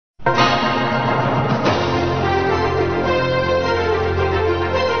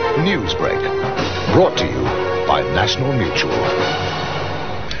Newsbreak, brought to you by National Mutual.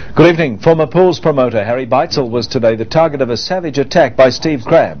 Good evening. Former pools promoter Harry Beitzel was today the target of a savage attack by Steve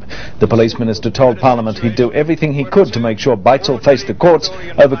Crabb. The police minister told Parliament he'd do everything he could to make sure Beitzel faced the courts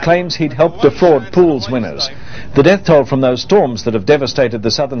over claims he'd helped defraud pools winners. The death toll from those storms that have devastated the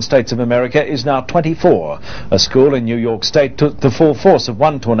southern states of America is now 24. A school in New York State took the full force of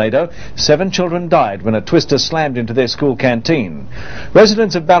one tornado. 7 children died when a twister slammed into their school canteen.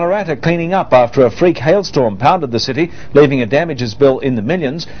 Residents of Ballarat are cleaning up after a freak hailstorm pounded the city, leaving a damages bill in the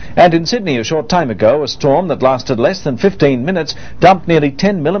millions. And in Sydney a short time ago, a storm that lasted less than 15 minutes dumped nearly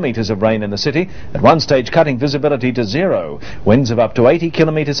 10 millimetres of rain in the city, at one stage cutting visibility to zero. Winds of up to 80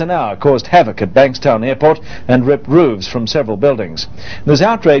 kilometres an hour caused havoc at Bankstown Airport and ripped roofs from several buildings. There's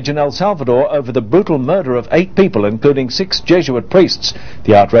outrage in El Salvador over the brutal murder of 8 people, including 6 Jesuit priests.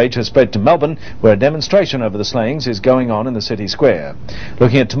 The outrage has spread to Melbourne, where a demonstration over the slayings is going on in the city square.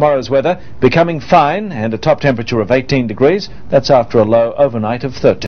 Looking at tomorrow's weather, becoming fine and a top temperature of 18 degrees. That's after a low overnight of 13.